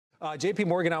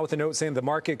JPMorgan out with a note saying the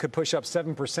market could push up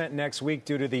 7% next week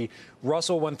due to the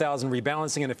Russell 1000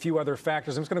 rebalancing and a few other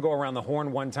factors. I'm just going to go around the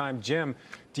horn one time. Jim,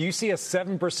 do you see a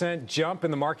 7% jump in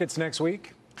the markets next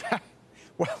week?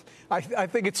 Well, I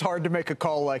think it's hard to make a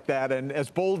call like that. And as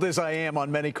bold as I am on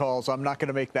many calls, I'm not going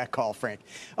to make that call, Frank.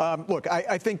 Look,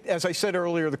 I think, as I said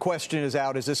earlier, the question is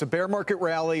out. Is this a bear market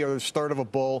rally or the start of a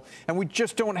bull? And we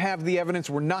just don't have the evidence.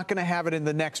 We're not going to have it in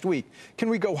the next week. Can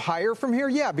we go higher from here?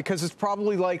 Yeah, because it's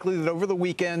probably likely that over the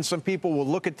weekend, some people will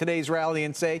look at today's rally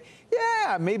and say,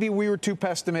 yeah, maybe we were too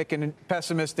pessimistic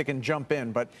and jump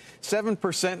in. But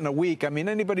 7% in a week, I mean,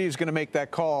 anybody who's going to make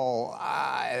that call,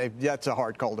 that's a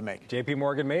hard call to make.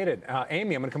 JPMorgan made it.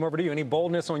 Amy, I'm going to come over to you. Any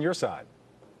boldness on your side?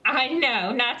 I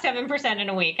know, not 7% in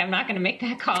a week. I'm not going to make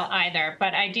that call either.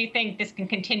 But I do think this can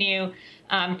continue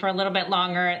for a little bit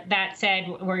longer. That said,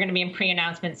 we're going to be in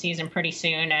pre-announcement season pretty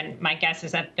soon. And my guess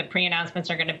is that the pre-announcements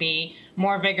are going to be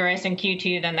more vigorous in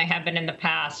Q2 than they have been in the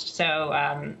past.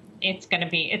 So it's going to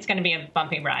be a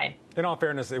bumpy ride. In all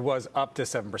fairness, it was up to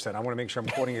 7%. I want to make sure I'm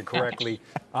quoting it correctly.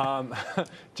 John,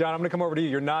 I'm going to come over to you.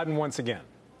 You're nodding once again.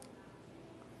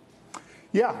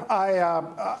 Yeah,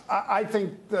 I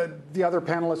think that the other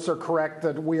panelists are correct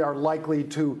that we are likely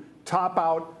to top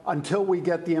out until we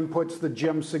get the inputs that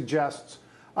Jim suggests.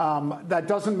 That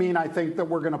doesn't mean I think that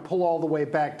we're going to pull all the way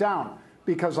back down,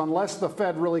 because unless the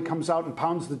Fed really comes out and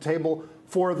pounds the table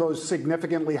for those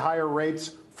significantly higher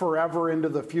rates forever into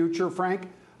the future, Frank,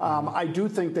 I do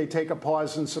think they take a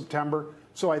pause in September.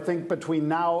 So I think between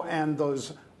now and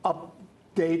those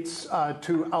updates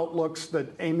to outlooks that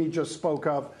Amy just spoke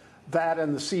of, that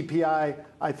and the CPI,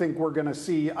 I think we're going to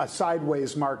see a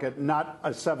sideways market, not a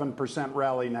 7%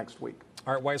 rally next week.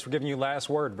 All right, Weiss, we're giving you last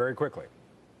word very quickly.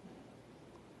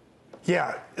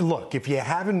 Yeah, look, if you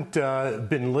haven't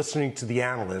been listening to the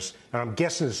analysts, and I'm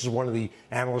guessing this is one of the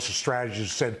analysts or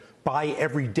strategists who said, buy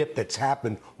every dip that's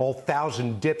happened, all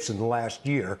 1,000 dips in the last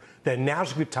year, then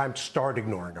now's a good time to start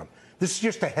ignoring them. This is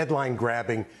just a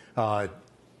headline-grabbing,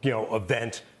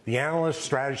 event. The analyst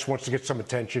strategist wants to get some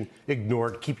attention.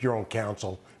 Ignore it. Keep your own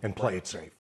counsel and play it safe.